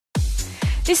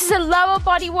This is a lower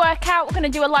body workout. We're gonna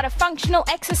do a lot of functional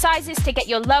exercises to get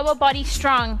your lower body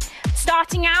strong.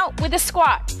 Starting out with a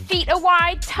squat. Feet are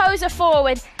wide, toes are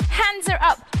forward, hands are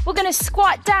up. We're gonna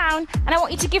squat down, and I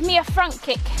want you to give me a front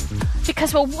kick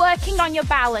because we're working on your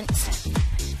balance.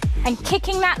 And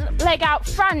kicking that leg out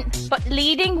front, but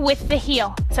leading with the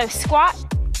heel. So squat,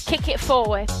 kick it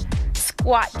forward.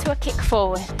 Squat to a kick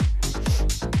forward.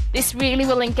 This really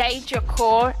will engage your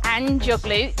core and your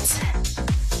glutes.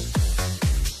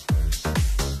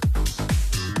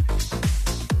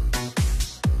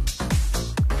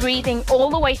 Breathing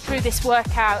all the way through this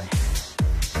workout.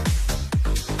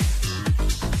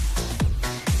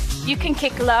 You can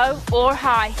kick low or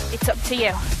high, it's up to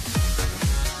you.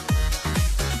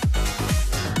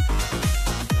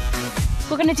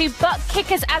 We're gonna do butt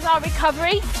kickers as our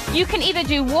recovery. You can either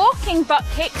do walking butt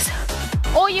kicks,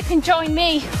 or you can join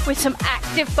me with some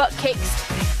active butt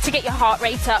kicks to get your heart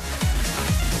rate up.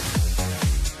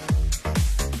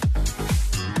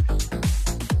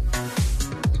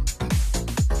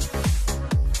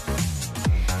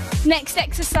 Next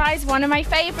exercise, one of my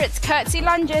favorites, curtsy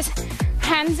lunges.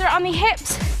 Hands are on the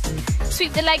hips,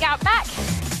 sweep the leg out back,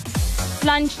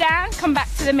 lunge down, come back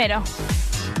to the middle.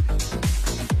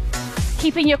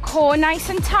 Keeping your core nice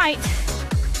and tight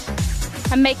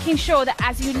and making sure that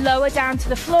as you lower down to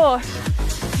the floor,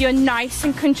 you're nice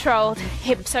and controlled,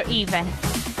 hips are even.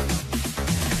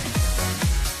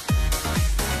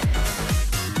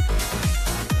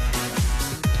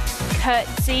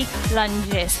 Curtsy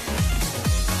lunges.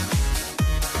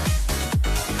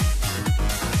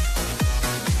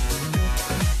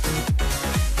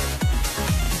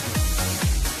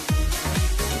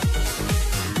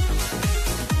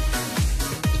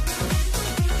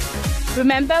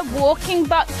 Remember, walking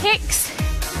butt kicks,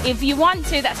 if you want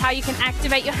to, that's how you can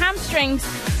activate your hamstrings,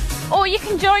 or you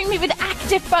can join me with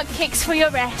active butt kicks for your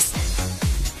rest.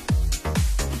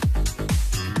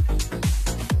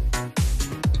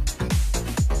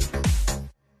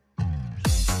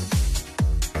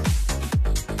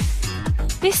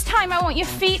 This time I want your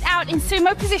feet out in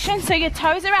sumo position, so your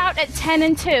toes are out at 10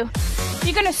 and 2.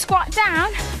 You're gonna squat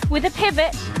down with a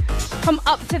pivot, come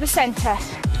up to the center.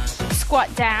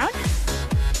 Squat down,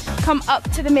 come up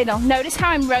to the middle. Notice how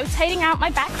I'm rotating out my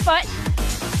back foot.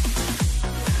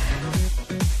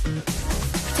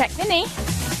 Protect the knee.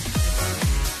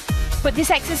 But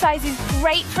this exercise is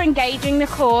great for engaging the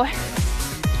core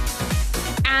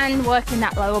and working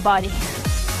that lower body.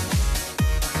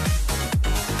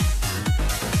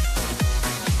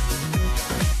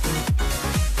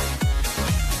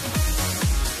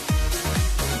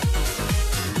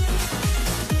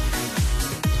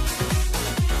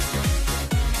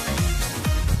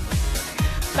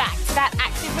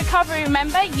 Recovery,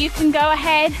 remember, you can go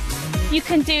ahead, you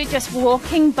can do just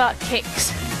walking butt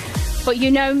kicks, but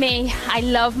you know me, I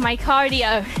love my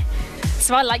cardio,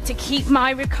 so I like to keep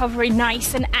my recovery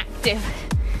nice and active.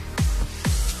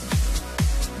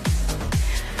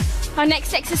 Our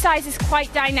next exercise is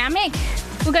quite dynamic.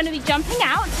 We're going to be jumping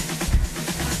out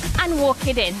and walk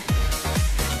it in.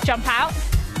 Jump out.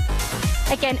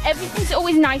 Again, everything's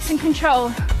always nice and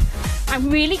controlled. I'm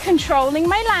really controlling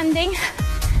my landing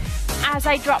as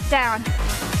I drop down.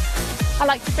 I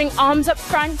like to bring arms up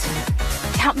front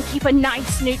to help me keep a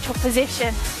nice neutral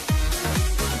position.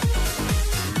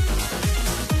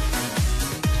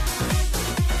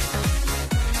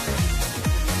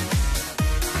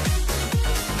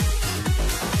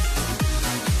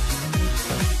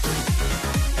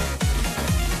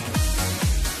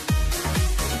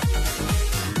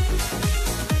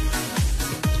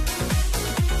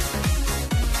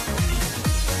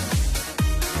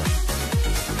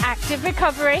 Active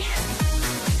recovery.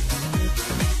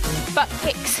 Butt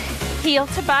kicks, heel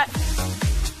to butt,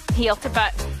 heel to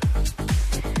butt.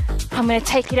 I'm going to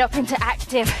take it up into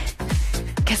active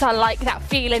because I like that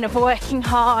feeling of working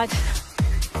hard.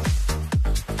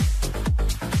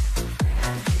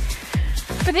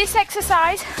 For this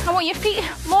exercise, I want your feet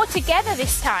more together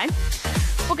this time.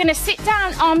 We're going to sit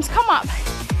down, arms come up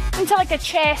into like a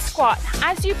chair squat.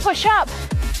 As you push up,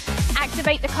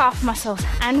 activate the calf muscles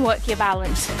and work your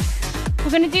balance. We're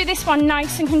going to do this one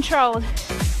nice and controlled.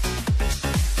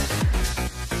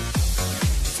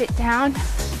 Sit down,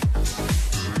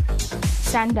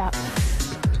 stand up.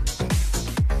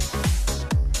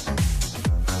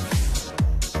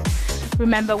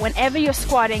 Remember, whenever you're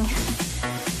squatting,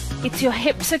 it's your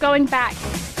hips are going back,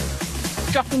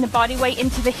 dropping the body weight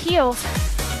into the heels,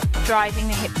 driving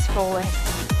the hips forward.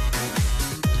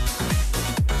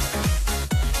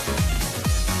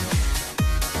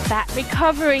 That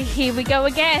recovery, here we go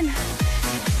again.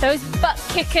 Those butt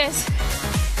kickers.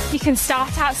 You can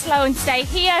start out slow and stay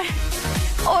here,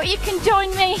 or you can join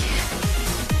me,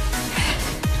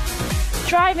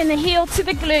 driving the heel to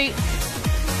the glute.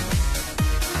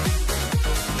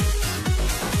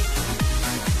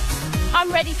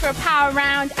 I'm ready for a power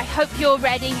round. I hope you're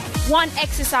ready. One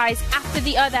exercise after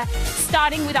the other,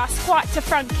 starting with our squat to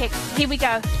front kick. Here we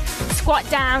go. Squat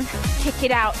down, kick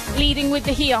it out, leading with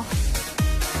the heel.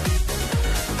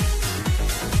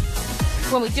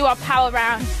 When we do our power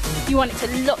round, you want it to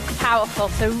look powerful,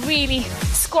 so really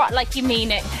squat like you mean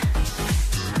it.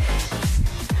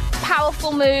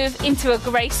 Powerful move into a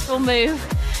graceful move,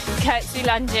 curtsy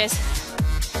lunges.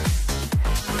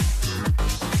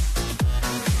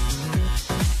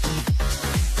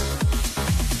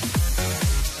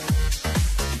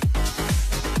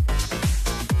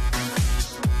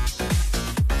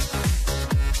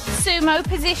 Sumo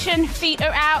position, feet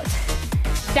are out,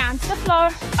 down to the floor,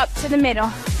 up to the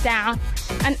middle, down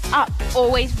and up,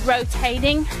 always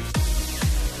rotating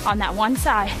on that one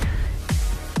side.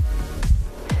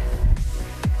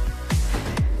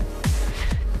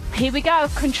 Here we go,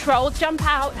 controlled jump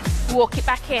out, walk it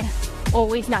back in,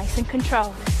 always nice and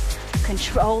controlled.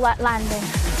 Control that landing,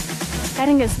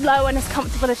 getting as low and as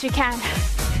comfortable as you can.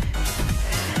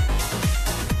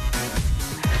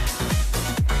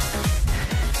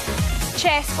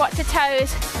 Chair squat to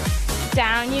toes,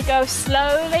 down you go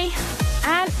slowly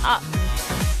and up.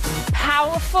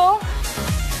 Powerful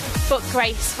but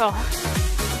graceful.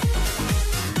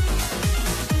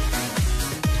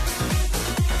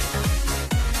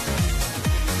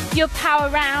 Your power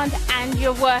round and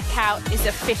your workout is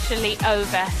officially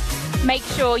over. Make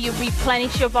sure you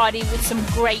replenish your body with some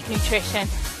great nutrition.